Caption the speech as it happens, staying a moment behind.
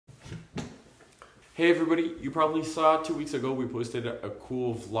Hey everybody, you probably saw 2 weeks ago we posted a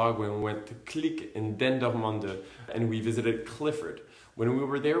cool vlog when we went to Klik in Dendermonde and we visited Clifford. When we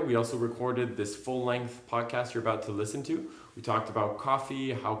were there, we also recorded this full-length podcast you're about to listen to. We talked about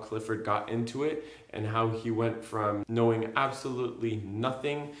coffee, how Clifford got into it, and how he went from knowing absolutely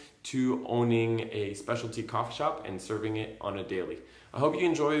nothing to owning a specialty coffee shop and serving it on a daily. I hope you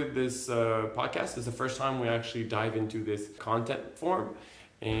enjoyed this podcast. It's the first time we actually dive into this content form,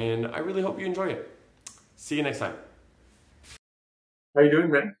 and I really hope you enjoy it. See you next time. How you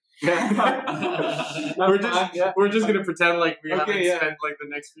doing, man? we're just gonna pretend like we haven't spent like the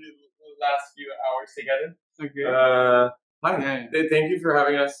last few hours together. Okay. Hi. Thank you for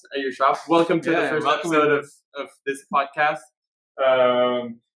having us at your shop. Welcome to the first episode of this podcast.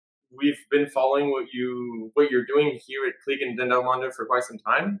 We've been following what you're doing here at Klik in Dendermonde for quite some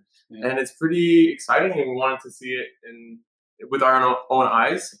time, and it's pretty exciting. And we wanted to see it with our own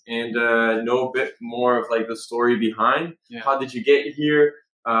eyes and know a bit more of like the story behind. How did you get here?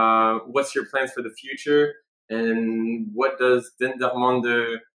 What's your plans for the future? And what does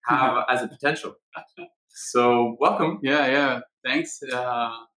Dendermonde have as a potential? So welcome. Yeah. Thanks.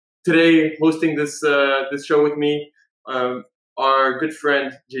 Today, hosting this show with me, our good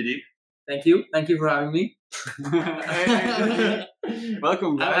friend JD. Thank you for having me.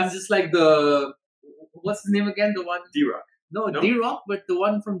 Welcome, guys. I'm just like what's the name again? The one D-Rock. No, D-Rock, but the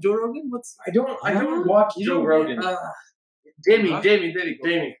one from Joe Rogan. I don't watch Joe Rogan. Jamie.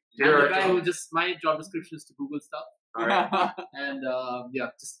 The guy who just, my job description is to Google stuff. All right. And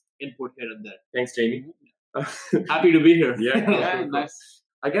just input here and there. Thanks, Jamie. Happy to be here. Yeah, nice.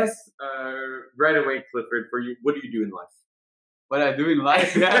 I guess right away, Clifford, for you, what do you do in life? What I do in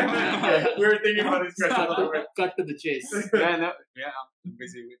life? We were thinking about this question. Cut to the chase. I'm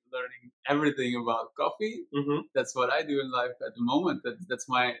busy with learning everything about coffee. Mm-hmm. That's what I do in life at the moment. That's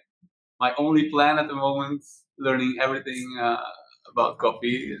my only plan at the moment. Learning everything about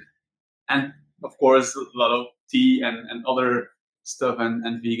coffee, and of course a lot of tea and other stuff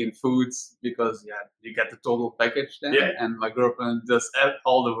and vegan foods, because you get the total package then. And my girlfriend does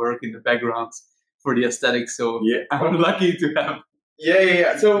all the work in the background for the aesthetics, so I'm lucky to have.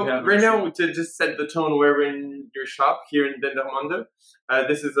 So right now, to just set the tone, we're in your shop here in Dendermonde.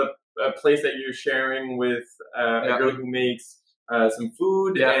 This is a place that you're sharing with a girl who makes some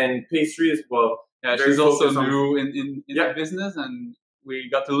food and pastry as well. Yeah, she's also new in the business, and we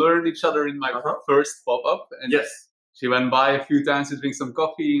got to learn each other in my first pop-up. And she went by a few times to drink some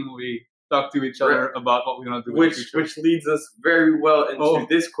coffee, and we talked to each other about what we're going to do. Which leads us very well into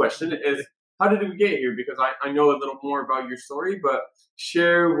this question is, how did we get here? Because I know a little more about your story, but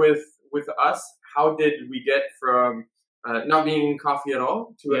share with us, how did we get from not being in coffee at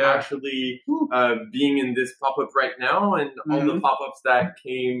all to actually being in this pop-up right now, and all the pop-ups that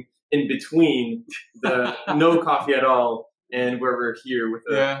came in between the no coffee at all and where we're here with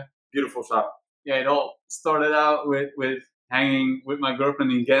a beautiful shop. Yeah, it all started out with hanging with my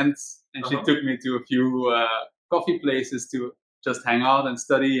girlfriend in Ghent, and she took me to a few coffee places to just hang out and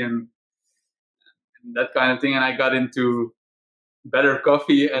study and that kind of thing. And I got into better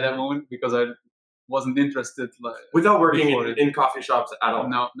coffee at that moment because I wasn't interested. Without working in coffee shops at all?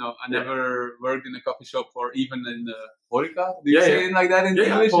 No. I never worked in a coffee shop or even in the Horeca. Do you say it like that in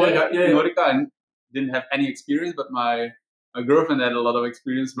English? In Horeca, and didn't have any experience, but my girlfriend had a lot of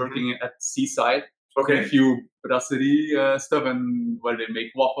experience working at Seaside. In a few brasserie stuff, and where they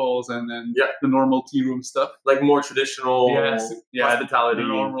make waffles and the normal tea room stuff. Like more traditional hospitality. The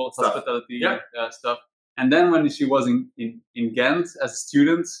normal stuff. hospitality stuff. And then when she was in Ghent as a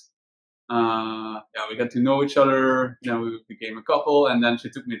student, we got to know each other. We became a couple, and then she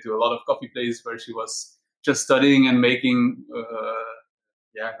took me to a lot of coffee places where she was just studying and making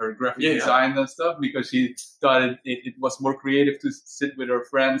her graphic design and stuff, because she thought it was more creative to sit with her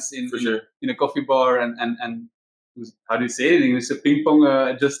friends in a coffee bar and how do you say it in English? A ping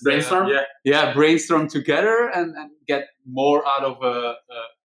pong, just brainstorm. Brainstorm together and get more out of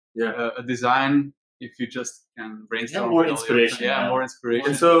a design. If you just can brainstorm, more inspiration. More inspiration.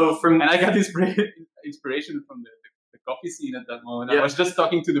 And so and I got this inspiration from the coffee scene at that moment. I was just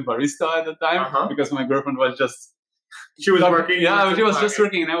talking to the barista at the time because my girlfriend was just. She was working. She was just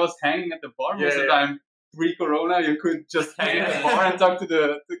working, and I was hanging at the bar most of the time. Pre-corona, you could just hang at the bar and talk to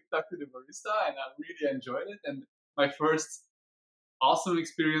the barista, and I really enjoyed it. And my first awesome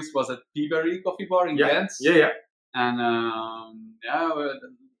experience was at Peaberry Coffee Bar in Ghent. And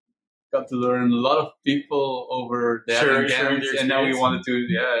got to learn a lot of people over there in Ghent, and now we wanted to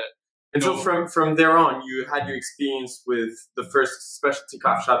And so from there on, you had your experience with the first specialty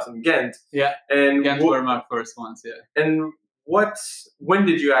coffee shops in Ghent. And Ghent were my first ones. And when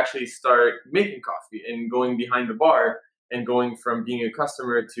did you actually start making coffee and going behind the bar and going from being a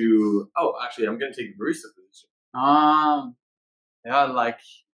customer to, oh, actually, I'm going to take the barista position? Yeah, like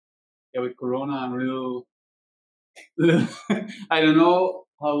with Corona, I'm real. I don't know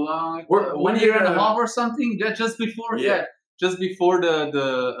how long. 1 year and a half or something. Yeah, just before. Yeah, just before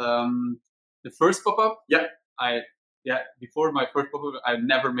the first pop up. Yeah. Before my first pop up, I've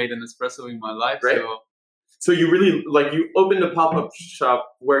never made an espresso in my life. Right. So you really you opened a pop up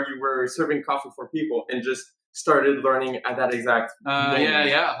shop where you were serving coffee for people and just started learning at that exact moment.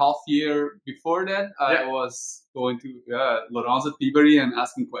 Half year before that, I was going to Laurence at Peabody and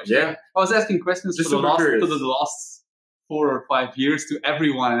asking questions. Yeah. I was asking questions just for the last 4 or 5 years to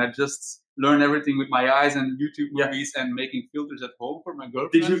everyone, and I just learned everything with my eyes and YouTube movies and making filters at home for my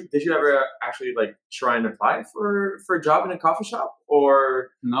girlfriend. Did you ever actually try and apply for a job in a coffee shop,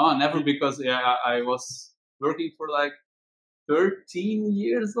 or no? Never, because I was working for 13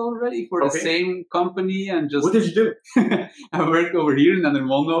 years already for the same company, and just... What did you do? I worked over here in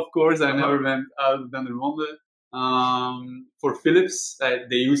Dendermonde, of course. I never went out of Dendermonde. For Philips,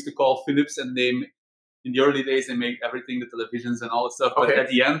 they used to call Philips, and in the early days they made everything, the televisions and all that stuff. But at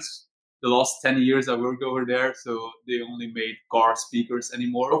the end, the last 10 years I worked over there, so they only made car speakers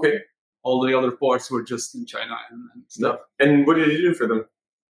anymore. Okay. All the other parts were just in China and stuff. And what did you do for them?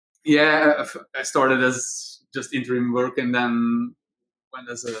 Yeah, I started as just interim work, and then went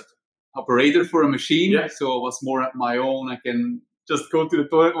as a operator for a machine. Yeah. So it was more at my own. I can just go to the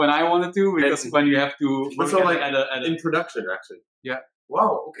toilet when I wanted to, because when you have to work in production, actually. Yeah.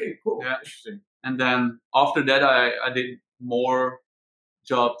 Wow. Okay. Cool. Yeah. Interesting. And then after that, I did more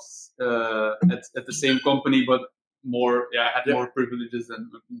jobs at the same company, but more. Yeah, I had more privileges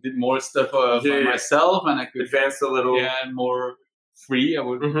and did more stuff by myself, and I could advance a little. Yeah, and more free. I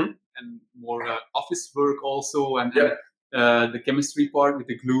would and more office work also, and the chemistry part with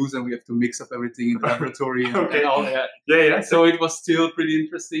the glues, and we have to mix up everything in the laboratory and all that. Yeah. So it was still pretty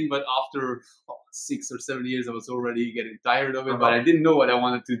interesting, but after 6 or 7 years, I was already getting tired of it. But I didn't know what I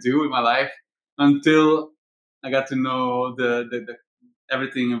wanted to do in my life until I got to know the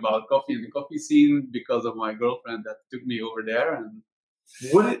everything about coffee and the coffee scene because of my girlfriend that took me over there. And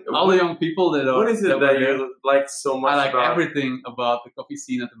all the young people that are... What is it that you like so much? I like everything about the coffee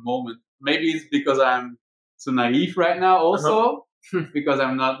scene at the moment. Maybe it's because I'm so naive right now also, because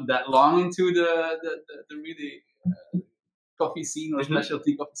I'm not that long into the really coffee scene or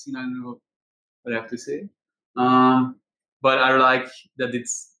specialty coffee scene. I don't know what I have to say. But I like that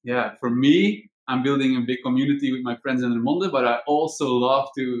it's, for me, I'm building a big community with my friends in Dendermonde, but I also love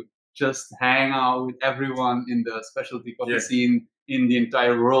to just hang out with everyone in the specialty coffee scene in the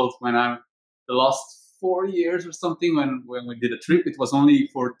entire world. When the last 4 years or something, when we did a trip, it was only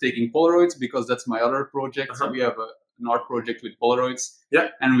for taking Polaroids, because that's my other project. So we have an art project with Polaroids. Yeah.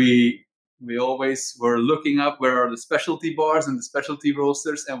 And we always were looking up where are the specialty bars and the specialty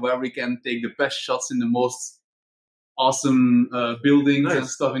roasters, and where we can take the best shots in the most awesome buildings and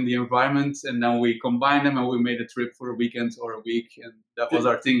stuff in the environment, and then we combine them, and we made a trip for a weekend or a week, and that was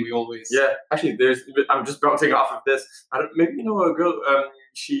our thing. We always actually, I'm just bouncing off of this. Maybe you know a girl.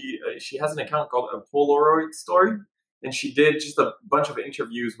 She has an account called A Polaroid Story, and she did just a bunch of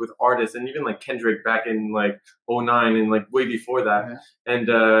interviews with artists, and even Kendrick back in 2009 and way before that, and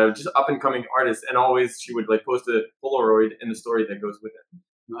just up and coming artists, and always she would post a Polaroid and the story that goes with it.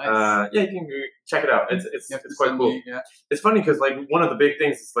 Nice. You can check it out. It's quite cool. It's funny because one of the big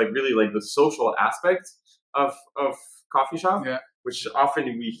things is really the social aspect of coffee shop, which often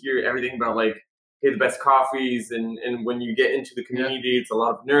we hear everything about hey, the best coffees, and when you get into the community, it's a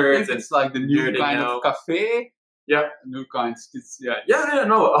lot of nerds. It's the new kind of cafe. Yeah, new kinds.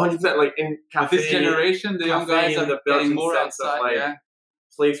 No, 100%. In cafe, this generation, the young guys are getting more outside.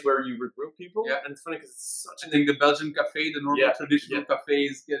 Place where you regroup people, and it's funny because it's such. I think the Belgian cafe, the normal traditional cafe,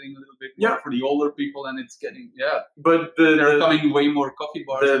 is getting a little bit more for the older people, and it's getting But there are coming way more coffee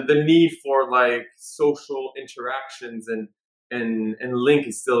bars. The need for social interactions and link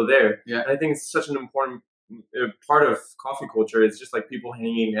is still there. Yeah, and I think it's such an important part of coffee culture. It's just people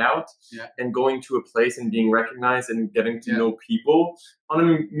hanging out and going to a place and being recognized and getting to know people on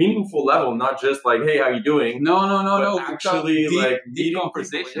a meaningful level, not just hey, how you doing? No. Actually, deep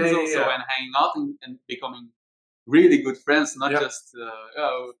conversations and hanging out and becoming really good friends, not just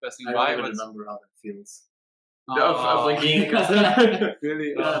passing by. I don't remember how that feels.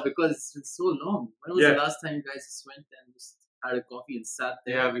 Really? Because it's been so long. When was the last time you guys just went and just had a coffee and sat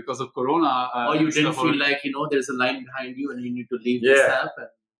there? Yeah, because of Corona. Or you didn't feel there's a line behind you and you need to leave the staff.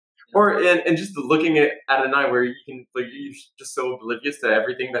 And just looking at a night where you can you're just so oblivious to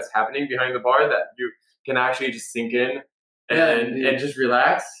everything that's happening behind the bar that you can actually just sink in and just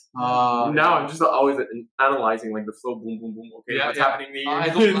relax. Now yeah. I'm just always analyzing like the flow, boom, boom, boom. Okay, what's happening here? I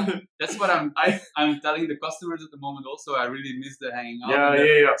don't like, that's what I'm telling the customers at the moment. Also, I really miss the hanging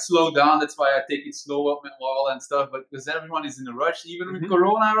out. Slow down. That's why I take it slow up and all and stuff. But because everyone is in a rush, even with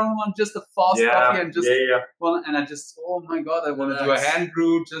Corona, I don't want just a fast coffee and just one. And I just, oh my god, I want to do a hand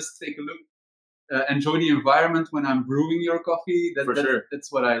brew. Just take a look. Enjoy the environment when I'm brewing your coffee. That's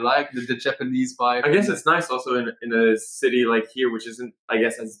what I like, the Japanese vibe. I guess it's nice also in a city like here, which isn't, I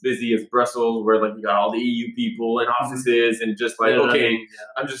guess, as busy as Brussels, where like you got all the EU people and offices and just like,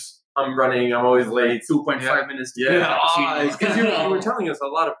 I'm running, I'm always late. 2.5 minutes to because you were telling us a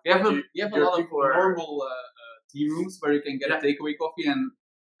lot of you have a lot of normal tea rooms where you can get a takeaway coffee, and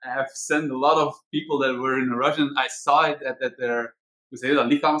I have sent a lot of people that were in a rush, and I saw it at their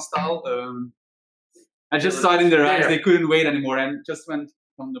lichaamstaal. I just saw it in their eyes. They couldn't wait anymore, and just went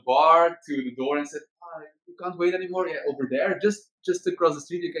from the bar to the door and said, "You can't wait anymore. Yeah, over there, just across the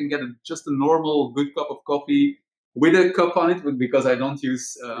street, you can get just a normal good cup of coffee with a cup on it, because I don't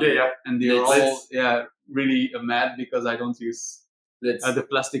use and they're all really mad because I don't use the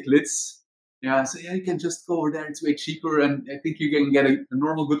plastic lids. Yeah, so you can just go over there. It's way cheaper, and I think you can get a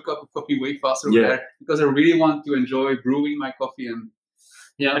normal good cup of coffee way faster over there, because I really want to enjoy brewing my coffee, and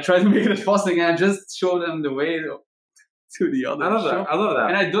I try to make it as fast and just show them the way to the other shop. I love that.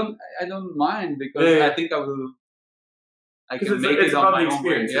 And I don't mind, because I think I can make it on my own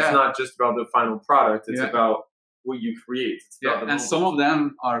way. It's not just about the final product. It's about what you create. And some of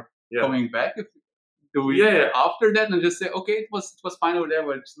them are coming back after that and just say, okay, it was fine over there,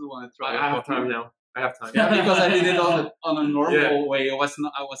 but I still want to try. I have time now. I have time. Yeah, because I did it on a normal way. I was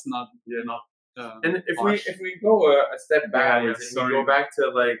not. And if we go a step back, and we go back to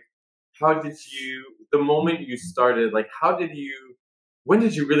like, how did you, the moment you started, like, when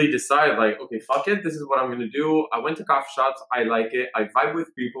did you really decide, like, okay, fuck it, this is what I'm going to do. I went to coffee shops. I like it. I vibe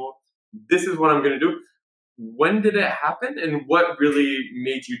with people. This is what I'm going to do. When did it happen? And what really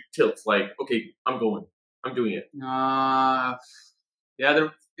made you tilt? Like, okay, I'm doing it.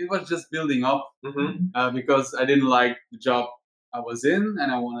 It was just building up because I didn't like the job I was in,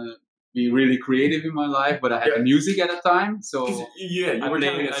 and I want to be really creative in my life, but I had music at the time, so I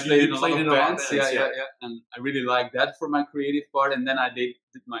played in a lot of bands, and I really liked that for my creative part. And then I did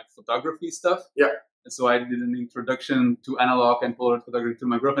my photography stuff, and so I did an introduction to analog and Polaroid photography to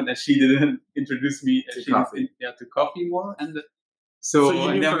my girlfriend, and she didn't introduce me to coffee more, and so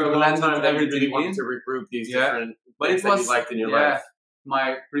you knew for a long time that you really wanted to regroup these different things that you liked in your life.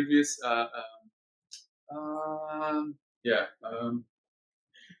 My previous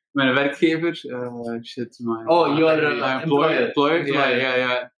mijn werkgever, you are an employer.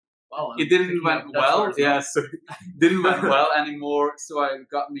 Yeah. Wow, it didn't went well. Didn't went well anymore. So I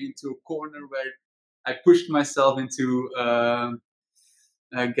got me into a corner where I pushed myself into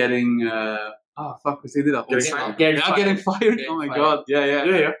getting. Getting fired. Oh my god!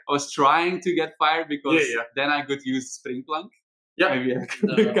 Yeah. I was trying to get fired because then I could use spring plank. Yeah, maybe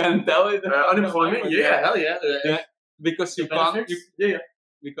you can tell it. Unemployment. Hell yeah. Because you can't.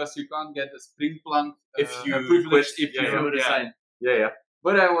 Because you can't get a spring plank if you privilege if you resign.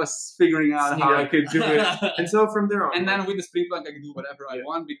 But I was figuring out how I could do it, and so from there on. And then with the spring plank, I can do whatever I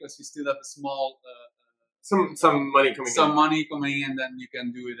want, because you still have a small some money coming. Money coming, and then you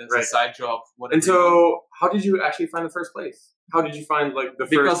can do it as a side job. And so, how did you actually find the first place? How did you find the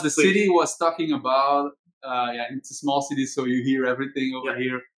first? Because the city was talking about it's a small city, so you hear everything over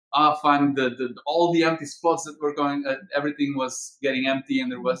here. Find all the empty spots that were going. Everything was getting empty, and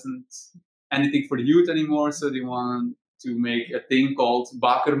there wasn't anything for the youth anymore. So they wanted to make a thing called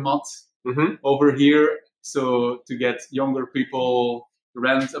bakermat over here. So to get younger people to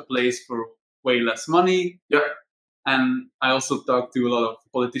rent a place for way less money. Yeah. And I also talked to a lot of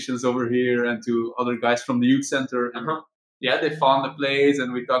politicians over here and to other guys from the youth center. And they found a place,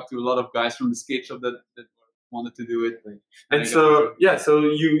 and we talked to a lot of guys from the skate shop that wanted to do it. And so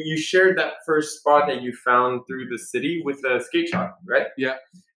you shared that first spot that you found through the city with the skate shop, right? Yeah.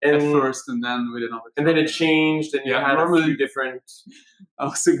 At first, and then with another. And then it changed, and you had a few different. I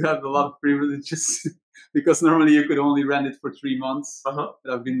also got a lot of privileges because normally you could only rent it for 3 months. But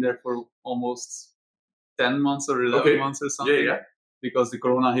I've been there for almost 10 months or 11 months or something. Yeah. Because the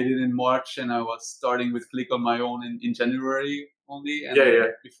Corona hit it in March, and I was starting with Klik on my own in January only. And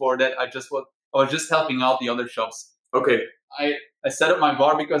before that, I was just helping out the other shops. Okay. I set up my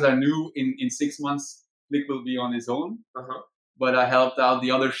bar because I knew in 6 months Klik will be on his own. But I helped out the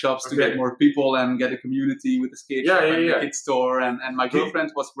other shops to get more people and get a community with the skate shop and the kid store. And my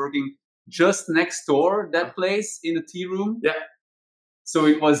girlfriend was working just next door, that place, in the tea room. Yeah. So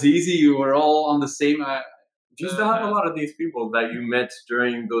it was easy. You were all on the same. Do you still have a lot of these people that you met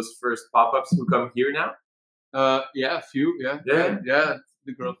during those first pop-ups who come here now? Yeah, a few. Yeah.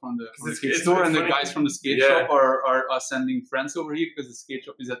 The girl from the skate it's store and the funny. guys from the skate shop are sending friends over here because the skate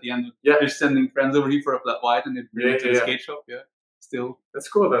shop is at the end. Yeah. They're sending friends over here for a flat white and they bring it to the skate shop. Yeah, still. That's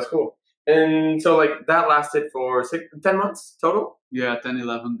cool. And so like that lasted for 10 months total? Yeah, 10,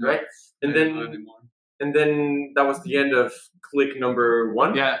 11. Right? And then that was the end of Klik number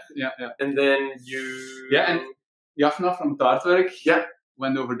 1? Yeah. And then you... Yeah, and Jafna from Taartwerk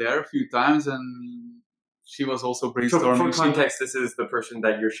went over there a few times and she was also brainstorming. So for context, this is the person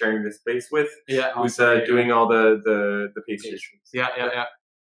that you're sharing the space with, who's doing all the pastries. Yeah.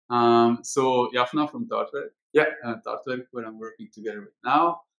 So Jafna from Taartwerk, Taartwerk, where I'm working together with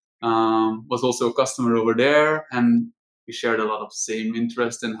now, was also a customer over there, and we shared a lot of same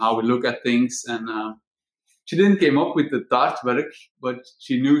interest in how we look at things. And she didn't came up with the Taartwerk, but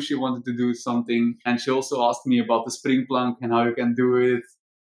she knew she wanted to do something, and she also asked me about the spring plank and how you can do it.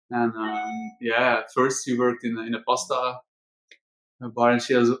 And first she worked in a pasta bar, and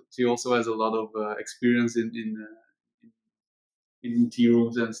she also has a lot of experience in tea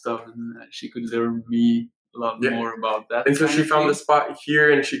rooms and stuff, and she could learn me a lot more about that. And so she found the spot here,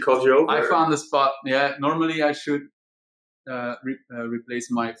 and she called you over. I found the spot. Yeah, normally I should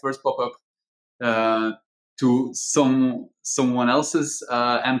replace my first pop-up to someone else's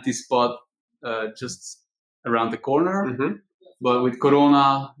empty spot just around the corner. Mm-hmm. But with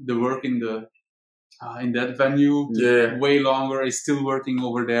Corona, the work in that venue way longer. Is still working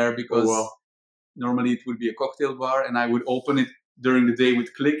over there because normally it would be a cocktail bar, and I would open it during the day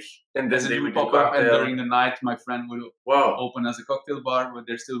with Klik, and then they would pop up, and during the night my friend would open as a cocktail bar, but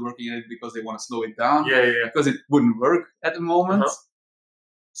they're still working at it because they want to slow it down. Because it wouldn't work at the moment.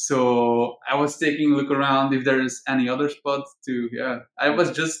 So I was taking a look around if there is any other spot to. I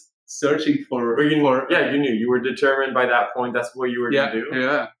was just searching for. But you knew you were determined by that point. That's what you were going to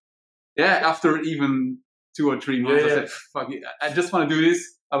do. Yeah. After even 2 or 3 months, I said, "Fuck it! I just want to do this.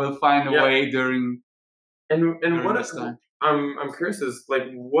 I will find a way during." And what this time. I'm curious is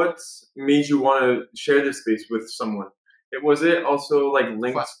like what made you want to share this space with someone? Was it also like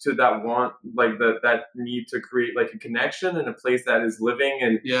linked to that want, like that need to create like a connection in a place that is living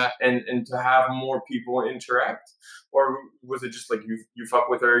and to have more people interact, or was it just like you fuck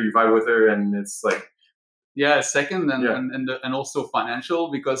with her, you vibe with her, and it's like second and also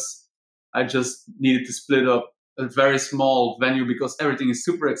financial, because I just needed to split up a very small venue because everything is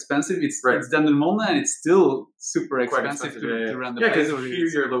super expensive. It's Dendermonde, and it's still super expensive to run the place. Because here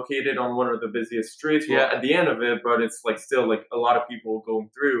you're located on one of the busiest streets at the end of it, but it's like still like a lot of people going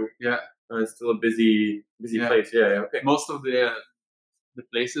through. It's still a busy place. Most of the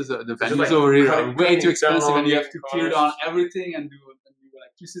places, the venues over here are way too expensive, and you have to tear down everything and do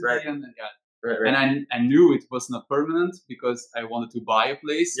electricity and I knew it was not permanent because I wanted to buy a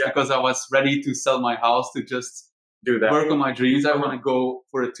place because I was ready to sell my house to just do that, work on my dreams. I want to go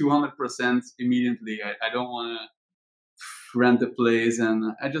for a 200% immediately. I don't want to rent a place,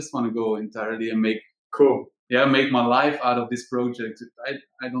 and I just want to go entirely and make my life out of this project.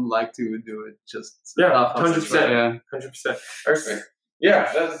 I don't like to do it just 100%. 100%.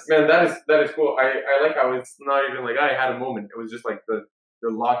 That is cool. I like how it's not even like I had a moment. It was just like the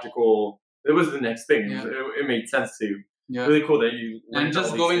logical. It was the next thing. It made sense to you. Really cool that you. And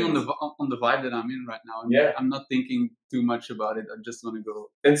just going on the vibe that I'm in right now. I'm not thinking too much about it. I just want to go.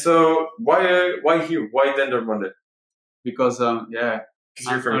 And so why here? Why Dendermonde? Because because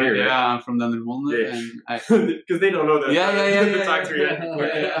you're from here. Yeah, I'm from Dendermonde, and because they don't know that. The factory.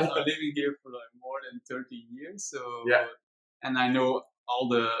 I'm living here for like more than 30 years. So and I know all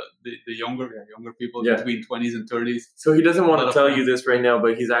the younger people between 20s and 30s. So he doesn't want to tell you this right now,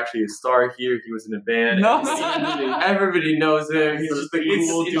 but he's actually a star here. He was in a band. No. Everybody knows him. He's just a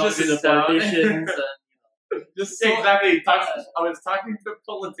cool dude in the politicians. Exactly. I was talking to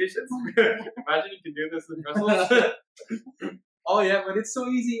politicians. Imagine you could do this in Brussels. Oh yeah, but it's so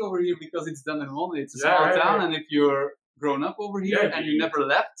easy over here because it's Dendermonde. It's a small town, and if you're grown up over here and you never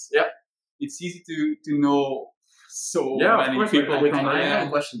left, it's easy to know so many people. I have a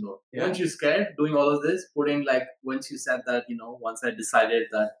question though. Weren't you scared doing all of this? Once you said that, once I decided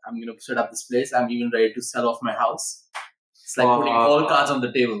that I'm going to set up this place, I'm even ready to sell off my house. It's like putting all cards on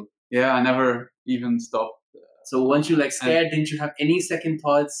the table. Yeah, I never even stopped. So weren't you scared? Didn't you have any second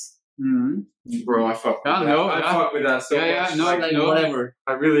thoughts? Mm-hmm. Bro, I fuck with that. I fuck with that so much. Whatever.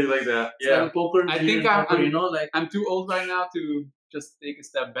 I really like that. Like poker, I think I'm too old right now to just take a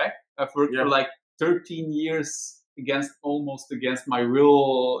step back. I've worked for 13 years almost against my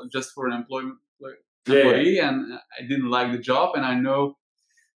will, just for an employee, and I didn't like the job, and I know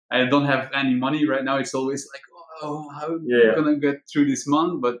I don't have any money right now. It's always like, oh, how am Yeah. I gonna get through this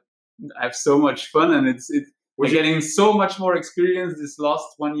month? But I have so much fun, and we're getting so much more experience this last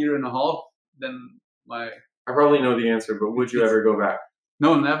 1.5 years than my. I probably know the answer, but would you ever go back?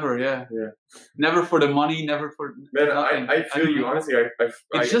 No, never. Yeah. Never for the money. Never for Man, nothing. I feel you. Honestly,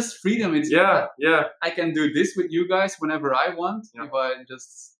 it's just freedom. It's yeah. I can do this with you guys whenever I want. Yeah. If I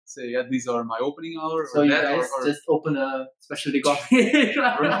just say, yeah, these are my opening hours. So you guys just open a specialty coffee.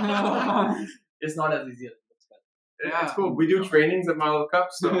 It's not as easy as it looks. Yeah, it's cool. We do trainings at Milo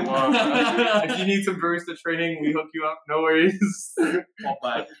Cup, so if you need some barista training, we hook you up. No worries. Not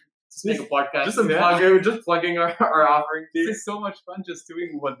bad. Just make a podcast. Just plugging our offering. It's so much fun just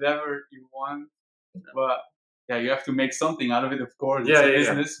doing whatever you want. But yeah, you have to make something out of it, of course. It's a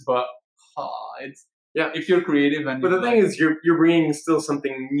business, but it's if you're creative and. But the thing is, you're bringing still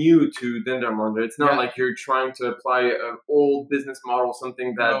something new to Dendermonde. It's not like you're trying to apply an old business model,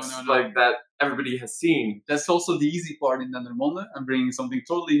 something that's like that everybody has seen. That's also the easy part in Dendermonde. I'm bringing something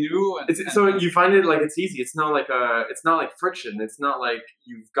totally new. So you find it like it's easy. It's not like friction. It's not like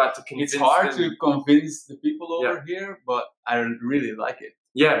you've got to convince. It's hard to convince the people over here, but I really like it.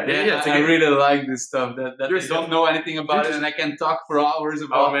 Yeah. I really like this stuff that they don't know anything about it, and I can talk for hours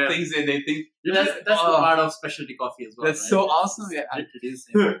about things that they think. That's the part of specialty coffee as well. That's so awesome. Yeah,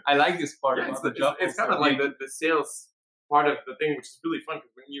 I like this part about the job. It's kind of like the sales part of the thing, which is really fun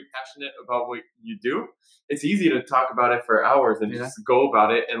because when you're passionate about what you do, it's easy to talk about it for hours and just go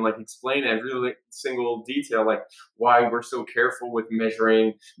about it and like explain every single detail, like why we're so careful with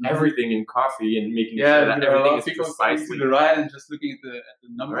measuring everything in coffee and making sure that everything is precisely to the right and just looking at the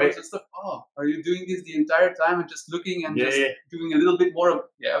numbers and stuff. Oh, are you doing this the entire time and just looking and just doing a little bit more of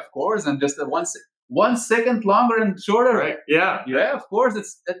of course, and just 1 second longer and shorter, right? Yeah, of course.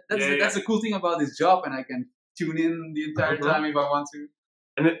 That's the cool thing about this job, and I can tune in the entire time if I want to.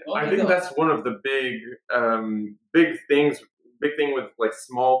 And I think that's one of the big thing with like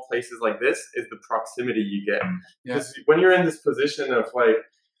small places like this is the proximity you get. Because when you're in this position of like,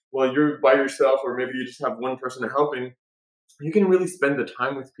 well, you're by yourself or maybe you just have one person helping, you can really spend the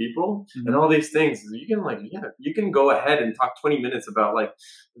time with people and all these things. You can you can go ahead and talk 20 minutes about like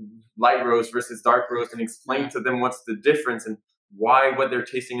light roast versus dark roast and explain to them what's the difference and why what they're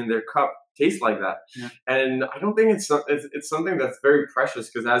tasting in their cup tastes like that. And I don't think it's something that's very precious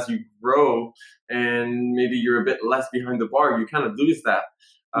because as you grow and maybe you're a bit less behind the bar, you kind of lose that.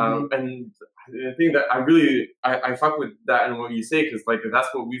 And I think that I fuck with that and what you say because like that's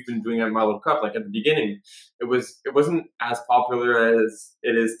what we've been doing at Milo Cup. Like at the beginning, it wasn't as popular as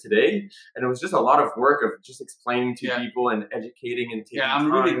it is today, and it was just a lot of work of just explaining to people and educating and taking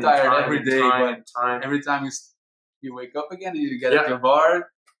I'm really tired every day, but every time you wake up again and you get at your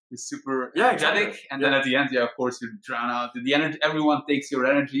bar, it's super energetic, and then at the end, of course, you drown out the energy. Everyone takes your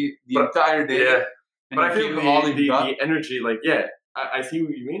energy the entire day. And but I think the energy, like I see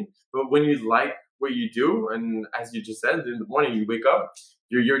what you mean. But when you like what you do, and as you just said, in the morning you wake up,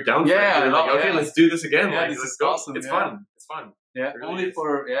 you're down for it. You're like, okay, let's do this again. Yeah, like, let's go. Awesome. It's fun. It's fun. Yeah, it really only is.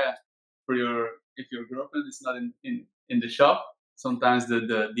 for if your girlfriend is not in the shop. Sometimes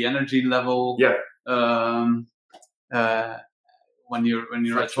the energy level. When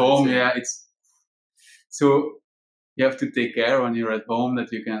you're at home, it's so you have to take care when you're at home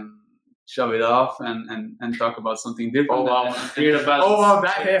that you can shove it off and talk about something different.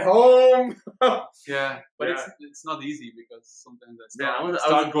 Back at home. But it's not easy because sometimes I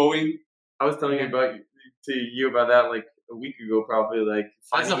was telling you about that like a week ago, probably. Like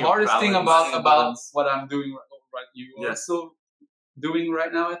that's the hardest thing about what I'm doing right. You also doing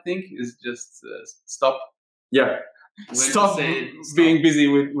right now, I think, is just stop. Stop being busy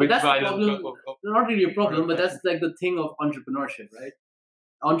with that's the problem. Not really a problem, but that's like the thing of entrepreneurship, right?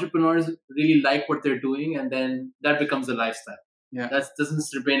 Entrepreneurs really like what they're doing, and then that becomes a lifestyle. That doesn't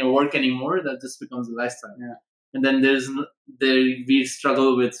remain a work anymore. That just becomes a lifestyle. And then we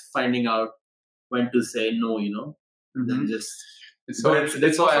struggle with finding out when to say no, and then just.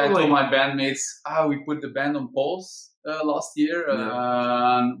 That's why I told my bandmates, we put the band on pause last year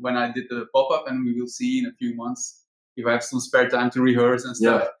when I did the pop-up, and we will see in a few months if I have some spare time to rehearse and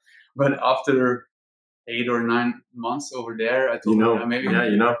stuff. But after 8 or 9 months over there, I told them, I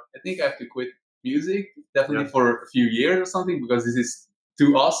think I have to quit music, definitely for a few years or something, because this is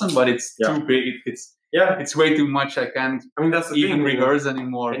too awesome, but it's too big. It's way too much. I can't that's the even thing, rehearse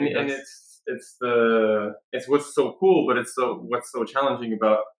anymore. And it's what's so cool, but what's so challenging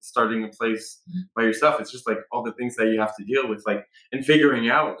about starting a place by yourself. It's just like all the things that you have to deal with, like, and figuring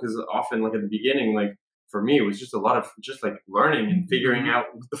out, because often like at the beginning, like for me, it was just a lot of just like learning and figuring out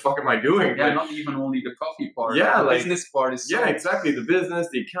what the fuck am I doing. Yeah, like, not even only the coffee part. Yeah, the like, business part is. Yeah, exactly. The business,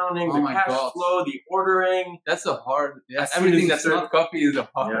 the accounting, Oh the my cash God. flow, the ordering. That's a hard. Yeah, As soon as everything you that's start- not coffee is a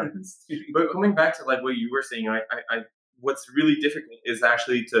hard. But coming back to like what you were saying, I what's really difficult is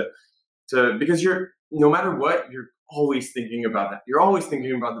actually to because you're no matter what, you're always thinking about that. You're always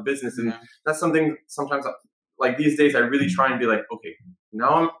thinking about the business, and that's something sometimes like these days I really try and be like, okay,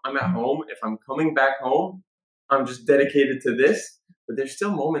 now I'm at home. If I'm coming back home, I'm just dedicated to this. But there's still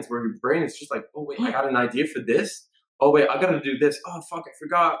moments where your brain is just like, oh wait, I got an idea for this. Oh wait, I gotta do this. Oh fuck, I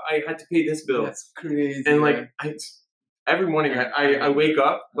forgot I had to pay this bill. That's crazy. And like every morning I wake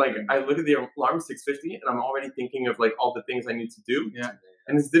up, like I look at the alarm 6:50 and I'm already thinking of like all the things I need to do. Yeah.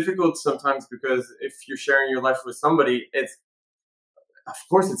 And it's difficult sometimes because if you're sharing your life with somebody, it's of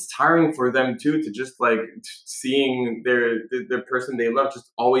course it's tiring for them too, to just like seeing their person they love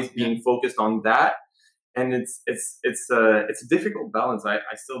just always being focused on that. And it's a difficult balance. I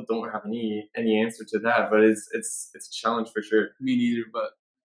still don't have any answer to that, but it's a challenge for sure. Me neither, but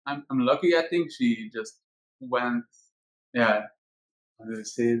I'm lucky. I think she just went. Yeah, how do I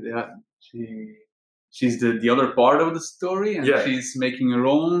say it? Yeah, she's the other part of the story, and she's making her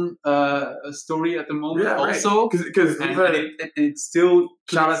own story at the moment. Yeah, also, because it's still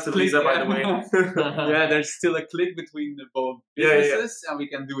shout out to Lisa, by the way. Yeah, there's still a click between the both businesses, and we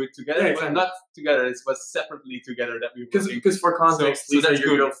can do it together. Yeah, exactly. But not together. It was separately together that we were. Because for context, so Lisa, that's your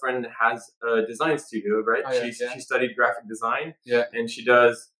good. girlfriend, has a design studio, right? Oh, yeah, She studied graphic design, Yeah. and she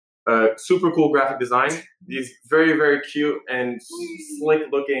does super cool graphic design. These very, very cute and slick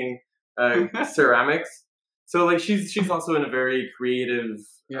looking ceramics. So like she's also in a very creative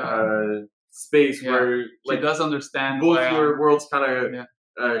space where like she does understand both your worlds kind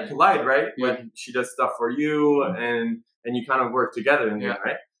of collide, right? Yeah. Like she does stuff for you, and you kind of work together in there,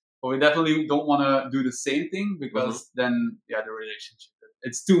 right? But we definitely don't want to do the same thing because then the relationship,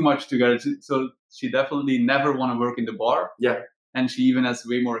 it's too much together. So she definitely never want to work in the bar. Yeah. And she even has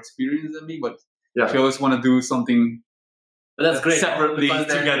way more experience than me, but Yeah. she always want to do something But that's great. separately because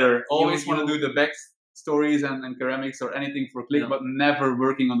then together. Always you- want to do the back stories and ceramics or anything for Klik, but never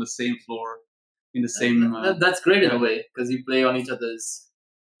working on the same floor in the same. That's great in a way because you play on each other's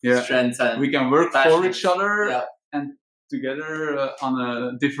strengths and we can work for passions. each other and together on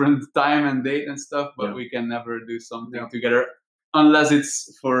a different time and date and stuff, but we can never do something together unless it's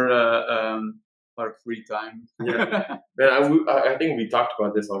for our free time. Yeah. Man, I think we talked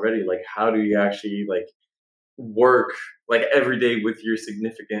about this already. Like, how do you actually like work like every day with your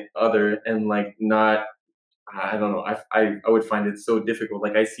significant other and like not? I don't know. I would find it so difficult.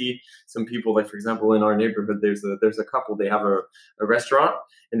 Like I see some people, like for example, in our neighborhood, there's a couple. They have a restaurant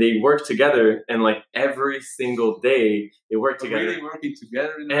and they work together, and like every single day they work together. Really working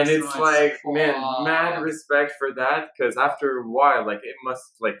together in the And it's like, man, Wow. mad respect for that, because after a while, like it must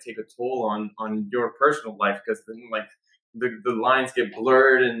like take a toll on your personal life, because then like the lines get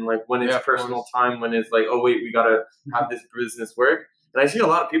blurred, and like when it's personal time, when it's like, oh wait, we gotta have this business work. And I see a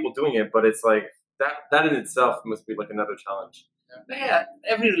lot of people doing it, but it's like that in itself must be like another challenge. Yeah,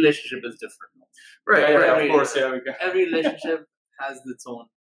 every relationship is different. Right, Of course, Every relationship has its own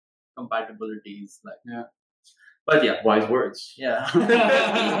compatibilities. Like, But yeah, wise words. Yeah. from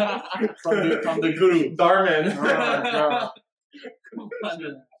the guru. Darman.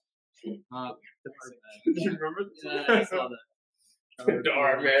 You remember? Yeah, I saw that.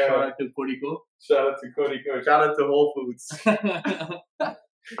 Darman. Shout out to Kodiko. Shout out to Kodiko. Shout out to Whole Foods.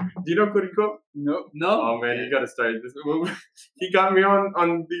 Do you know Kodiko? No. Oh man, you gotta start this. He got me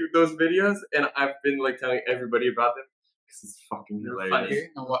on those videos, and I've been like telling everybody about them. This is fucking hilarious.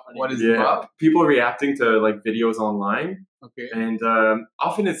 And what is it about? People reacting to like videos online. Okay. And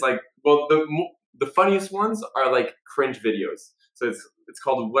often it's like, well, the funniest ones are like cringe videos. So it's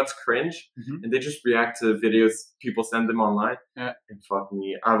called What's Cringe, and they just react to videos people send them online. Yeah. And fuck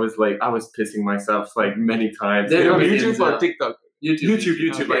me, I was pissing myself like many times. They're On really YouTube or TikTok?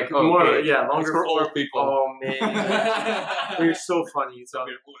 YouTube, Okay. like more, longer It's for form. old people. Oh man, they're so funny. So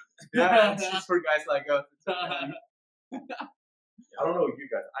Yeah, it's just for guys like us. I don't know you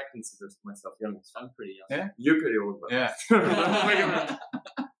guys. I consider myself young. I'm pretty young. Yeah? You're pretty old. But Yeah.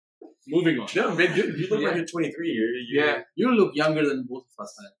 Moving on. No, man, you look like you're 23. Yeah. You look younger than both of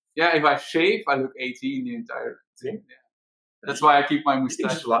us, man. Yeah, if I shave, I look 18 the entire. See? Yeah. That's why I keep my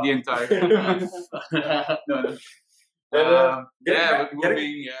mustache just laugh. the entire. No. Getting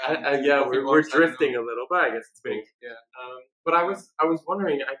moving. we're drifting a little, but I guess it's cool. Yeah. But I was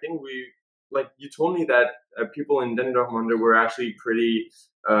wondering. I think you told me that people in Dendermonde were actually pretty,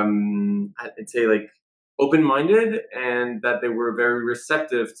 I'd say like open-minded, and that they were very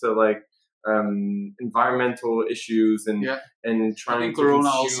receptive to like environmental issues and trying I think to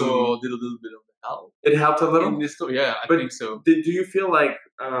Corona consume. also did a little bit of the help. It helped a little. In this story, yeah, I But think so. do you feel like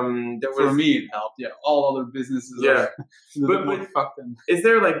there was? For me, it helped. Yeah, all other businesses are a little bit more fucked. Is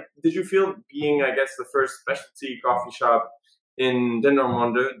there like? Did you feel being, I guess, the first specialty coffee shop in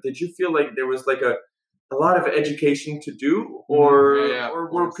Dendermonde? Did you feel like there was like a lot of education to do, or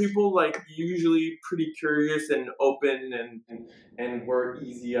were people like usually pretty curious and open and were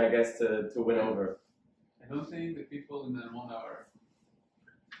easy, I guess, to win over? I don't think the people in Dendermonde are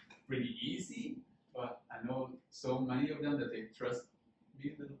pretty easy, but I know so many of them that they trust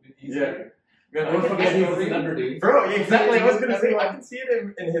me a little bit easier. Don't forget he's a celebrity. Bro, exactly. I was gonna say, I can see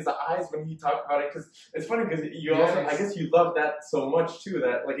it in his eyes when he talked about it, because it's funny because you also, I guess you love that so much too,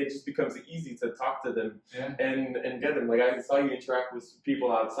 that like it just becomes easy to talk to them and get them. Like I saw you interact with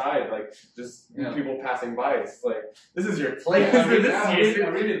people outside, like just people passing by. It's like, this is your place. I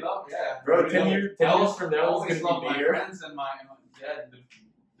really love. Bro, 10 years from now, it's gonna be my friends and my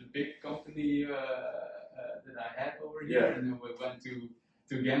the big company that I had over here, and then we went to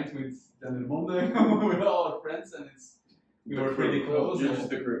Ghent with Dendermonde with all our friends, and we were pretty close. You're just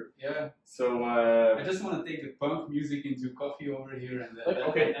the crew. Yeah. So I just want to take the punk music into coffee over here and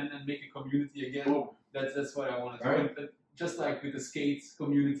make a community again. Cool. That's what I want to do. Right. But just like with the skates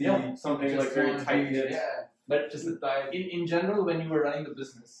community, something like very tight knit. Yeah. But just the type. In general, when you were running the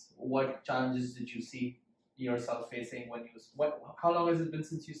business, what challenges did you see yourself facing when you? How long has it been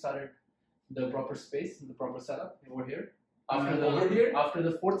since you started the proper space and the proper setup over here? After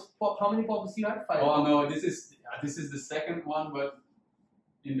the fourth pop, how many pops you had? 5? Oh no, this is the second one, but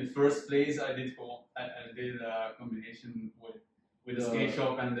in the first place I did a combination with the skate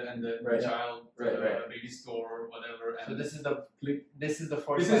shop and the child baby store or whatever. And so this is the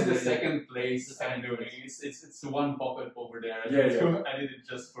first. This is the second place I'm doing. It's the one pop-up over there. I did it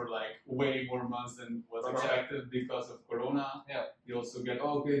just for like way more months than was expected because of Corona. Yeah. You also get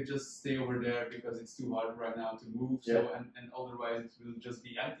just stay over there because it's too hard right now to move. So and otherwise it will just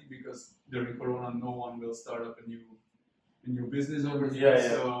be empty because during Corona no one will start up a new business over here.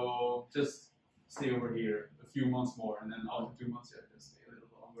 So just stay over here a few months more, and then after 2 months, just stay a little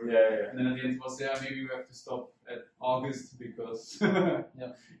longer. And then at the end it was, maybe we have to stop at August because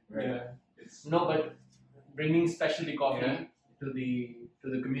it's but bringing specialty coffee to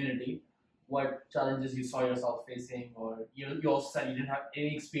the community, what challenges you saw yourself facing, or you also said you didn't have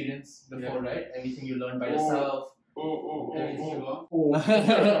any experience before, right? Everything you learned by yourself.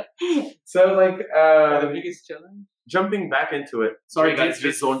 So like the biggest challenge. Jumping back into it. Sorry guys,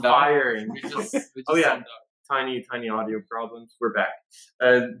 just zoned firing. out. Tiny audio problems. We're back.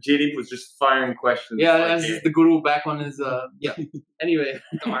 JD was just firing questions. Yeah, this is the guru back on his Anyway.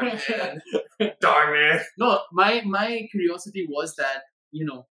 Darn man. No, my curiosity was that,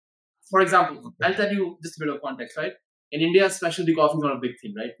 for example, I'll tell you just a bit of context, right? In India, specialty coffee is not a big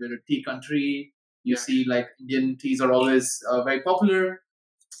thing, right? We're a tea country. You see, like, Indian teas are always very popular.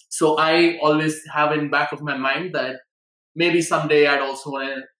 So I always have in back of my mind that maybe someday I'd also want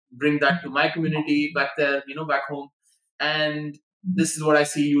to bring that to my community back there, back home. And this is what I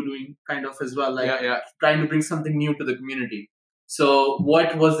see you doing kind of as well, like trying to bring something new to the community. So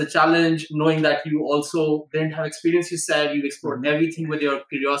what was the challenge, knowing that you also didn't have experience? You said you explored everything with your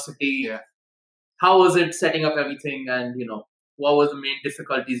curiosity. Yeah. How was it setting up everything, and, what was the main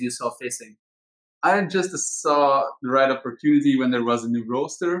difficulties you saw facing? I just saw the right opportunity when there was a new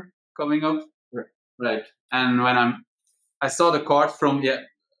roaster coming up. Right. And when I saw the card from... Okay,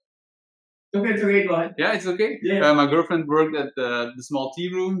 it's okay, go ahead. Yeah, it's okay. Yeah. My girlfriend worked at the small tea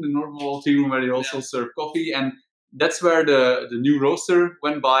room, the normal tea room where they also serve coffee. And that's where the new roaster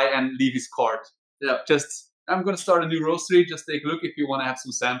went by and leave his card. Yeah. I'm going to start a new roastery. Just take a look if you want to have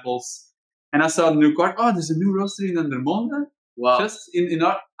some samples. And I saw the new card. Oh, there's a new roastery in Dendermonde. Wow.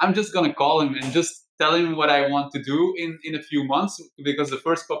 I'm just going to call him and just tell him what I want to do in a few months, because the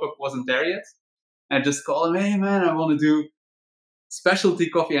first pop-up wasn't there yet. And just call him, hey man, I want to do specialty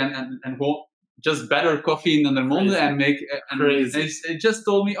coffee and just better coffee in Dendermonde and make... And it just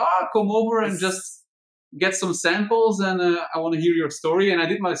told me, come over and just get some samples, and I want to hear your story. And I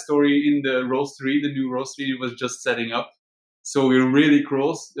did my story in the roastery. The new roastery was just setting up. So we were really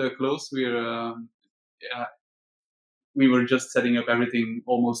close. We were just setting up everything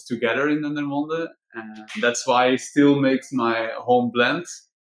almost together in Dendermonde, and that's why it still makes my home blend.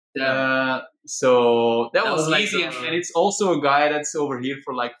 Yeah. So that was easy, and it's also a guy that's over here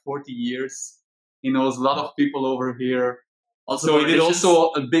for like 40 years. He knows a lot of people over here. So he did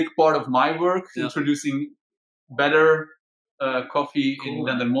also a big part of my work, introducing better coffee in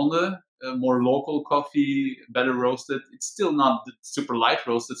Dendermonde. more local coffee, better roasted. It's still not the super light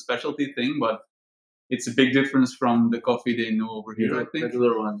roasted specialty thing, but it's a big difference from the coffee they know over here, I think.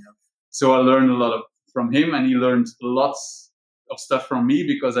 Regular one, yeah. So I learned a lot from him, and he learned lots of stuff from me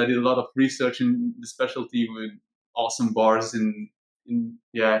because I did a lot of research in the specialty with awesome bars in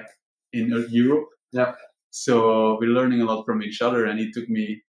Europe. Yeah. So we're learning a lot from each other, and he took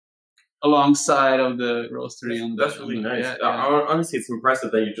me alongside of the roastery. That's really nice. Honestly, it's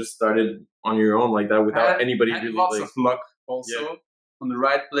impressive that you just started on your own like that without anybody really. Lots of luck also on the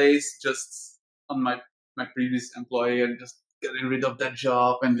right place. Just on my previous employer, and just getting rid of that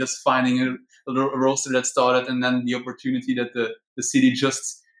job and just finding a roaster that started, and then the opportunity that the city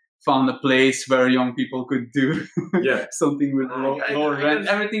just found a place where young people could do something with lower rent.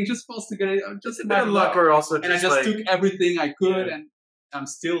 Everything just falls together. Just a bit of luck, or also, and I just took everything I could, and I'm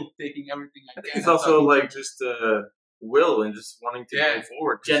still taking everything I can. It's also like just will and just wanting to go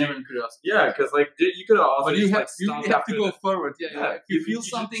forward. Genuine curiosity. Yeah, because like you could also. But you have to go forward. Yeah. If you feel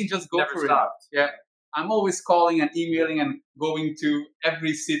something, just go for it. Yeah. I'm always calling and emailing and going to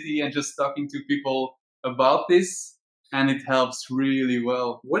every city and just talking to people about this, and it helps really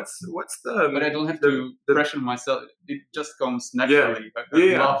well. What's the? But I don't have to pressure myself. It just comes naturally.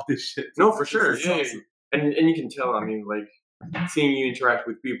 I love this shit. No, for sure. Awesome. And you can tell. I mean, like seeing you interact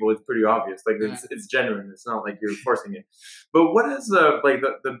with people, it's pretty obvious. Like it's genuine. It's not like you're forcing it. But what is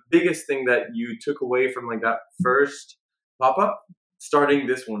the biggest thing that you took away from like that first pop up? Starting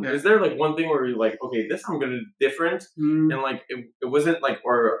this one, is there like one thing where you're like, okay, this I'm gonna do different, and like it wasn't like,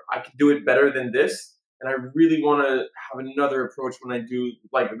 or I could do it better than this, and I really want to have another approach when I do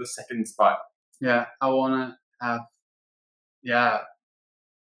like the second spot. Yeah, I want to have,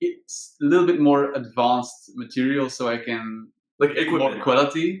 it's a little bit more advanced material, so I can like equipment, more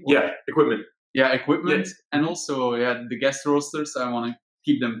quality. Equipment. Yeah, equipment, and also the guest roasters. I want to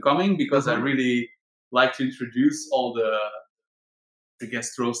keep them coming because I really like to introduce all the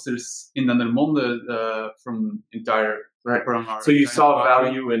guest roasters in Dendermonde from entire from our. So you saw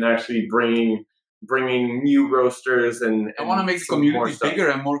value in actually bringing new roasters, and I want to make the community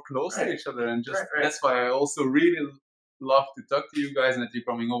bigger and more close to each other, and just that's why I also really love to talk to you guys, and that you're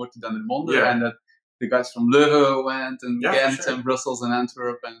coming over to Dendermonde, and that the guys from Leuven went, and Ghent and Brussels and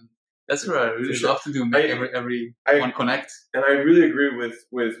Antwerp, and that's what I really love to do, make everyone connect. And I really agree with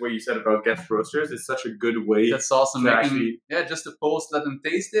what you said about guest roasters. It's such a good way. That's awesome. Just a post, let them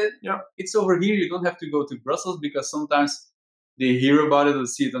taste it. Yeah. It's over here. You don't have to go to Brussels because sometimes they hear about it or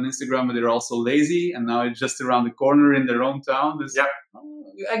see it on Instagram, but they're also lazy. And now it's just around the corner in their own town.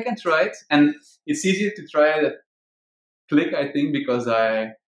 I can try it. And it's easier to try it at Klik, I think, because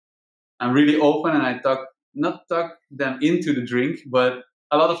I'm really open and I not talk them into the drink, but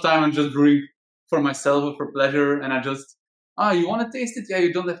a lot of time I'm just brewing for myself or for pleasure, and I just, you want to taste it? Yeah,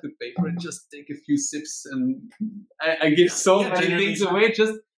 you don't have to pay for it. Just take a few sips, and I give so many things away,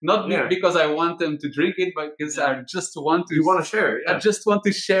 just not because I want them to drink it, but because I just want to. You want to share? I just want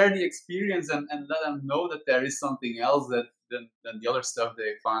to share the experience and let them know that there is something else than the other stuff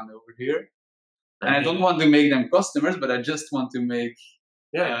they found over here. And I don't want to make them customers, but I just want to make.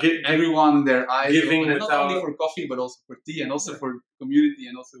 Everyone their eyes giving open, not only for coffee but also for tea and also for community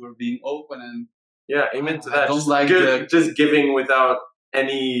and also for being open and amen to that. I don't just giving without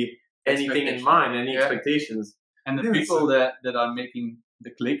anything in mind, any expectations. And the people that are making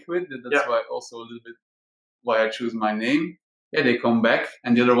the Klik with, that's why also a little bit why I choose my name. Yeah, they come back,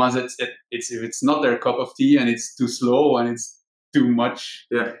 and the other ones if it's not their cup of tea and it's too slow and it's too much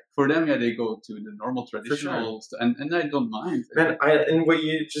for them, they go to the normal traditional stuff, and I don't mind. And what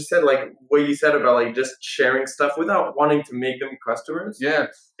you just said, like what you said about like just sharing stuff without wanting to make them customers,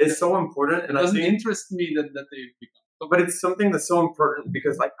 is so important. And it doesn't interest me that they become. But it's something that's so important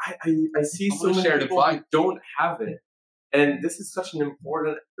because like I see so many people who don't have it, and this is such an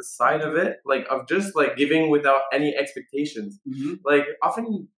important side of it, like of just like giving without any expectations. Like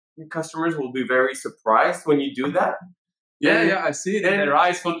often customers will be very surprised when you do that. I see it in their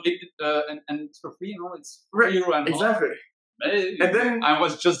eyes from and it's for free, it's €3 and exactly. And then I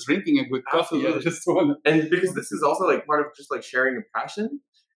was just drinking a good coffee. And because this is also like part of just like sharing a passion,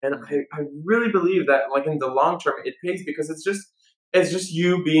 and I really believe that like in the long term it pays because it's just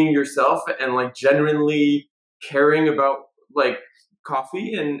you being yourself and like genuinely caring about like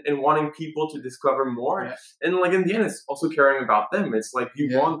coffee and wanting people to discover more, and like in the end it's also caring about them. It's like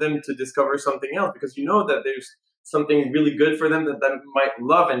you want them to discover something else because you know that there's something really good for them that might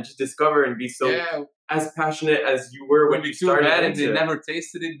love and just discover and be so as passionate as you were when you started. And they never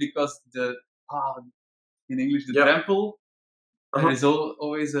tasted it because in English the drempel. There is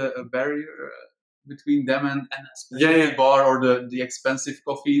always a barrier between them and a specialty bar or the expensive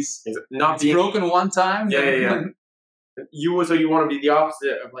coffees. Not it's broken one time. Yeah. You want to be the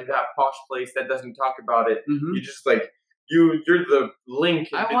opposite of like that posh place that doesn't talk about it. Mm-hmm. You just like you're the link.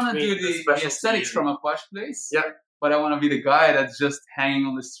 I want to do the aesthetics from a posh place. Yeah, but I want to be the guy that's just hanging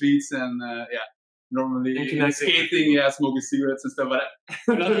on the streets and normally skating, smoking cigarettes and stuff.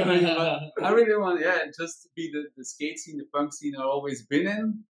 But I really want, just to be the skate scene, the punk scene I've always been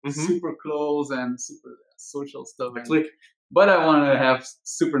in. Mm-hmm. Super close and super social stuff. But I want to have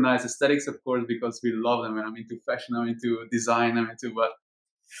super nice aesthetics, of course, because we love them. And I'm into fashion, I'm into design, but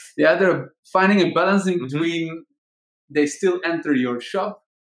they're finding a balance in between. They still enter your shop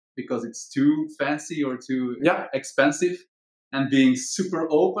because it's too fancy or too expensive, and being super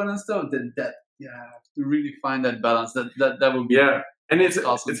open and stuff. That to really find that balance. That would be and it's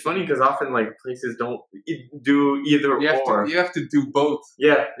awesome. It's funny because often like places don't do either or. You have to do both.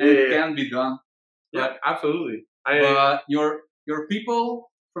 It can be done. Yeah, absolutely. But your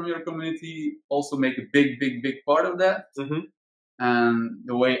people from your community also make a big part of that. Mm-hmm. And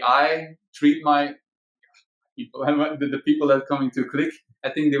the way I treat my people and the people that come into Klik, I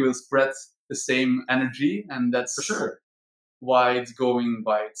think they will spread the same energy, and that's for sure why it's going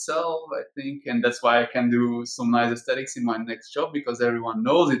by itself, I think, and that's why I can do some nice aesthetics in my next job, because everyone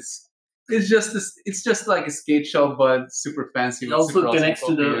knows it's just like a skate shop but super fancy. It also connects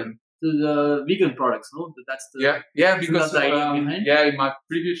to the vegan products, no? That's the because in my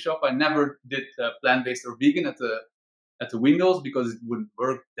previous shop I never did plant-based or vegan at the windows, because it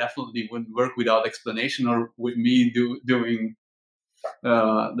definitely wouldn't work without explanation or with me doing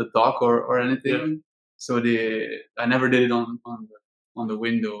the talk or anything. Yeah. So I never did it on the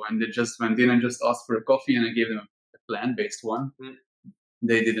window, and they just went in and just asked for a coffee, and I gave them a plant-based one. Mm.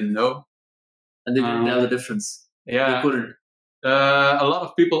 They didn't know, and they didn't tell the difference. Yeah, they couldn't. A lot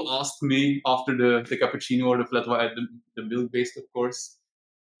of people asked me after the cappuccino or the flat white, the milk-based, of course,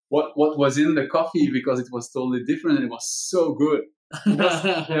 what was in the coffee, because it was totally different and it was so good.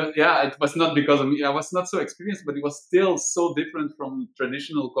 It was not because of me. I was not so experienced, but it was still so different from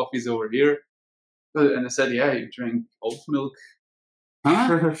traditional coffees over here. And I said, you drink oat milk.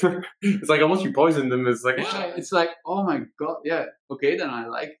 Huh? It's like almost you poisoned them. It's like, it's like, oh my God. Yeah. Okay, then I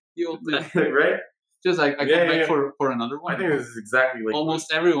like the oat milk. Right? Just like I go back for another one. I think this is exactly like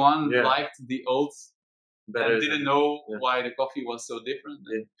almost everyone liked the oats. Better and didn't know why the coffee was so different.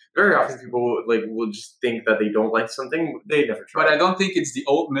 Very often people will just think that they don't like something. They never try. But I don't think it's the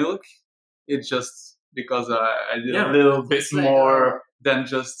oat milk. It's just because I did a little bit more than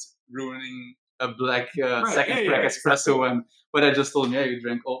just ruining a black second crack espresso. But I just told them, you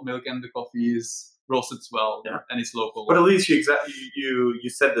drink oat milk and the coffee is roasted well and it's local. But at least you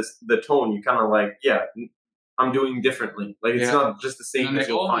said the tone. You kind of like, I'm doing differently. Like it's not just the same as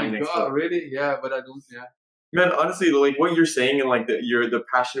you'll find next door. Really? Yeah, but I don't. Yeah. Man, honestly, like what you're saying and like the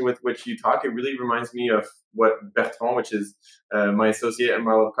passion with which you talk, it really reminds me of what Bertrand, which is my associate at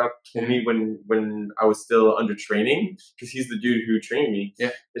Marlowe Cup, told me when I was still under training, because he's the dude who trained me.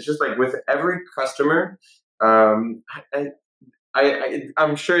 Yeah. It's just like with every customer, I'm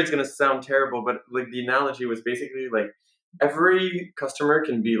sure it's gonna sound terrible, but like the analogy was basically like every customer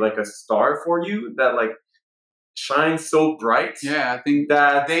can be like a star for you that like shines so bright, I think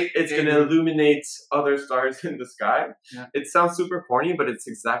that it's going to illuminate other stars in the sky. Yeah. It sounds super corny, but it's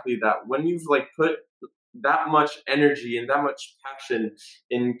exactly that. When you've like put that much energy and that much passion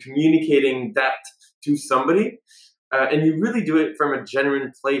in communicating that to somebody, and you really do it from a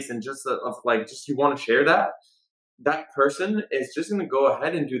genuine place and just you want to share that person is just going to go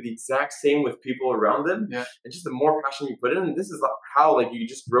ahead and do the exact same with people around them. Yeah. And just the more passion you put in, this is how like you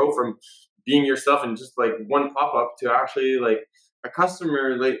just grow from being yourself and just like one pop-up to actually like a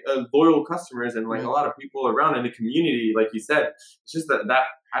customer, like loyal customers and like a lot of people around in the community. Like you said, it's just that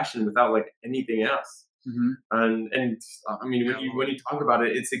passion without like anything else. Mm-hmm. And I mean, when you talk about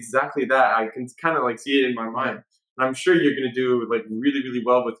it, it's exactly that. I can kind of like see it in my mind. And I'm sure you're going to do like really, really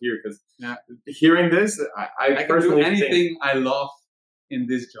well with here, because hearing this, I personally can do anything I love in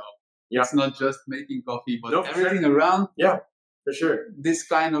this job. Yeah. It's not just making coffee, but everything around. Yeah. For sure. This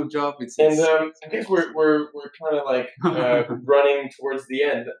kind of job, I guess we're kind of like running towards the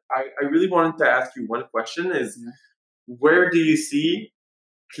end. I really wanted to ask you one question: is where do you see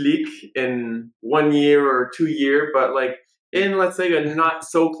Klik in 1 year or 2 years? But like in, let's say, a not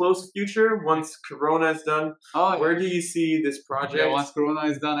so close future, once Corona is done, where do you see this project? Yeah, once Corona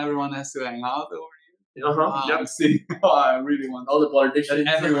is done, everyone has to hang out over here. I'm seeing. I really want all the politicians.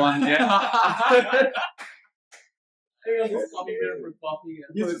 Everyone, Coming here for coffee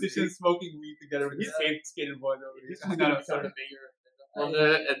and politicians smoking weed together with the same skater boys over here. He's going to become the mayor. and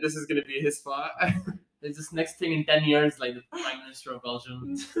this is gonna be his spot. There's this next thing in 10 years, like the Prime Minister of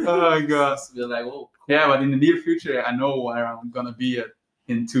Belgium. Oh my god. We're like, oh, cool. Yeah, but in the near future, I know where I'm gonna be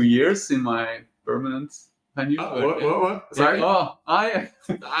in 2 years in my permanent venue. What? Sorry. Yeah, oh,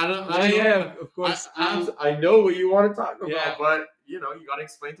 I don't. yeah, of course. I know what you want to talk about, Yeah. but you gotta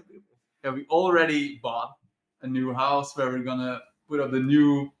explain to people. Yeah, we already bought a new house where we're gonna put up the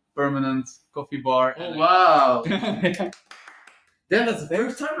new permanent coffee bar. Oh, wow. and, Then that's the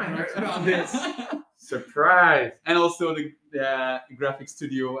first time I heard about this. Surprise! and also the graphic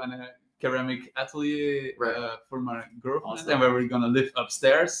studio and a ceramic atelier Right. for my girlfriend, Awesome. and where we're gonna live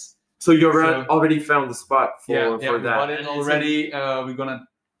upstairs. So you So- already found the spot for we bought that. it already. We're gonna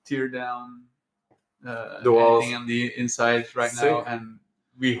tear down The walls. anything on the inside right Sick. now, and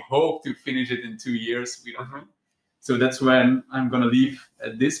we hope to finish it in 2 years. We don't Mhm. know. So that's when I'm gonna leave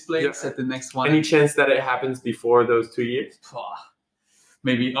at this place at the next one. Any chance that it happens before those 2 years?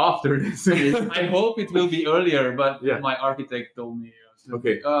 Maybe after this. I hope it will be earlier, but Yeah. my architect told me.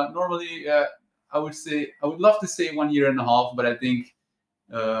 Okay. Normally, I would love to say 1 year and a half, but I think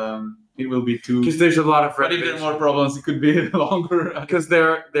it will be 2. Because there's a lot of But if there are more renovation. problems, it could be longer. Because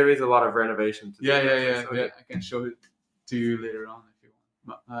there is a lot of renovation. To do. Yeah. So, Yeah. I can show it to you later on if you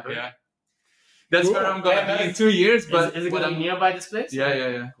want. But, yeah. That's Cool. where I'm gonna Yeah, be in 2 years, but is it but going to be nearby this place?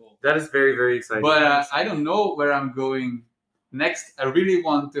 yeah. Cool. That is very, very exciting. But I don't know where I'm going next. I really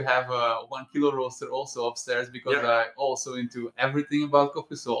want to have a 1 kilo roaster also upstairs because Yeah. I'm also into everything about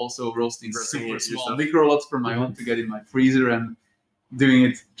coffee. So also roasting Roasting super it small yourself. micro lots for my own to get in my freezer and doing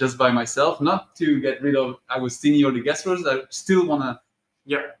it just by myself, not to get rid of Agostini or the guest roasters. I still wanna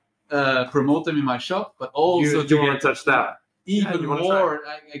promote them in my shop, but also you want to touch that. even you wanna more.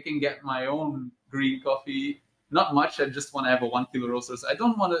 I can get my own green coffee. Not much. I just want to have a 1 kilo roaster. So I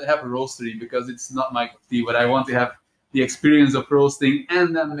don't want to have a roastery because it's not my cup of tea. But I want to have the experience of roasting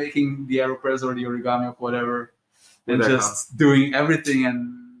and then making the AeroPress or the origami or whatever, and Yeah, just doing everything and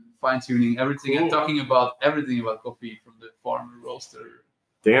fine tuning everything and Cool. talking about everything about coffee from the farmer, roaster,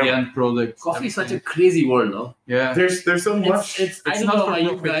 Damn. the end product. Coffee is such a everything. crazy world, though. Yeah. There's so much. It's I It's don't not know for about you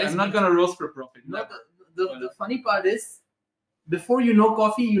profit. guys. I'm not gonna roast for profit. No, Never. the funny part is, before you know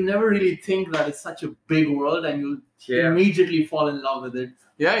coffee, you never really think that it's such a big world, and you immediately fall in love with it.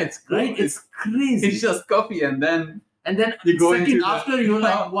 Yeah, it's great. Right? It's crazy. It's just coffee, and then and then you go second into the- after, you're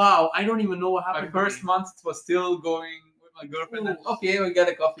like, wow, I don't even know what my happened. first month it was still going with my girlfriend. And, Ooh. okay, we get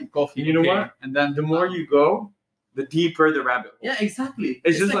a coffee. You know okay. what? And then The more you go, the deeper the rabbit hole. Yeah, exactly.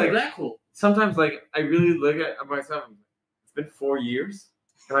 It's just like like- a black hole. Sometimes, like, I really look at myself. It's been 4 years,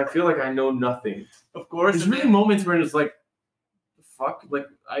 and I feel like I know nothing. of course, There's and really then- moments where it's like, fuck, like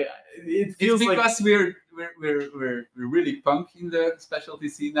it it's feels like because we're really punk in the specialty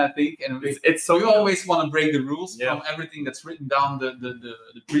scene, I think, and it's so we always want to break the rules Yeah. from everything that's written down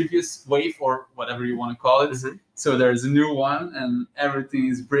the previous wave or whatever you want to call it. Mhm. So there's a new one, and everything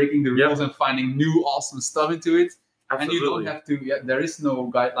is breaking the Yep. rules and finding new awesome stuff into it. Absolutely. And you don't have to. Yeah, there is no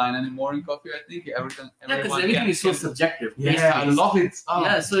guideline anymore in coffee. I think everything. Yeah, because everyone everything can- is so can- subjective. Yeah, I taste-based. love it. Oh.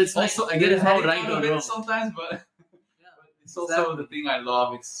 Yeah, so it's Also, like I get there a is no headache right out or of it wrong. sometimes, but it's also exactly. the thing I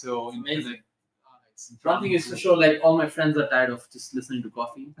love. It's so amazing. infinite. It's One thing is for sure, like all my friends are tired of just listening to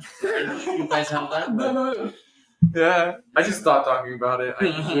coffee. You guys have that? But no. Yeah. I just stopped talking about it.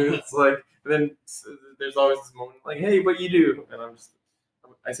 It's like, and then there's always this moment like, hey, what you do? And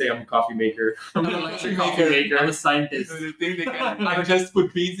I say I'm a coffee maker. I'm I'm an a electric coffee coffee maker. I'm a maker. scientist. So the thing they can just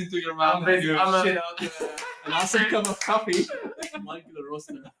put beans into your mouth and you I'm a- shit out an awesome cup of coffee. 1 kilo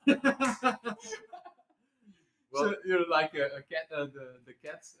roaster. So you're like a cat, the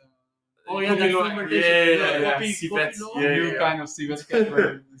cats. Oh yeah, that fermentation. Yeah. Coffee, Civet. coffee, no? Yeah, New yeah. kind of civet cat,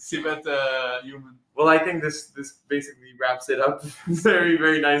 or civet human. Well, I think this basically wraps it up very,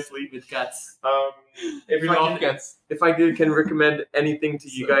 very nicely. With cats. If We I love can, cats. if I can recommend anything to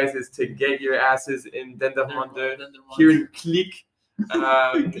you guys is to get your asses in Dendermonde Then there was- here in Klik,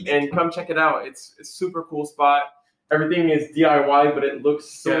 and come check it out. It's a super cool spot. Everything is DIY, but it looks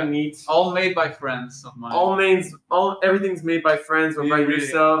so Yeah. neat. All made by friends of mine. Everything's made by friends or Yeah, by really.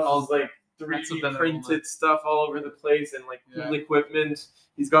 yourself. All All like friends of 3D them are printed stuff all over the place and like cool Yeah. equipment.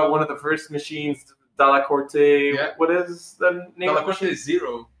 He's got one of the first machines, Dalla Corte. Yeah. What is the name of the Dalla machine? Corte is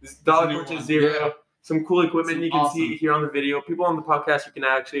zero. This a Dalla new Corte one. Zero. Yeah. Some cool equipment Some you can see awesome. here on the video. People on the podcast, you can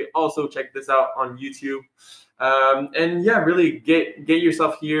actually also check this out on YouTube. And yeah, really get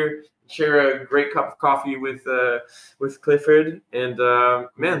yourself here. Share a great cup of coffee with Clifford. And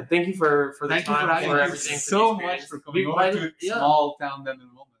man, thank you for the Thank you time, for having for us. everything. so much for coming over to Yeah. small town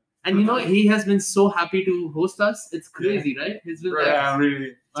Dendermonde. And you know, he has been so happy to host us. It's crazy, right? He's been Yeah,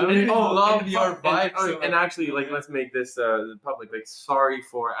 really. I really love your vibe. And actually, like, let's make this public. Like, sorry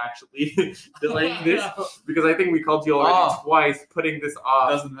for actually delaying this, because I think we called you already twice, putting this off.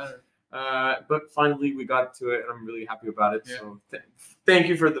 Doesn't matter. But finally we got to it, and I'm really happy about it. Yeah. So thank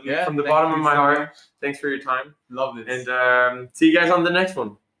you from the bottom of my heart. Thanks for your time. Love this. And see you guys on the next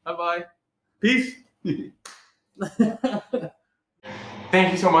one. Bye bye. Peace.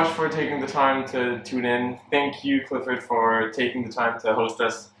 Thank you so much for taking the time to tune in. Thank you, Clifford, for taking the time to host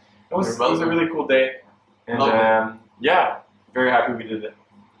us. It was a really cool day. And yeah, very happy we did it.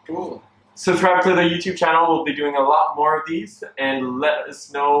 Cool. Subscribe to the YouTube channel. We'll be doing a lot more of these, and let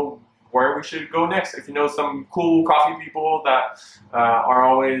us know where we should go next. If you know some cool coffee people that are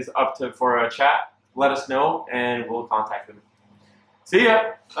always up for a chat, let us know and we'll contact them. See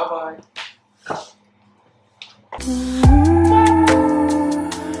ya. Bye bye.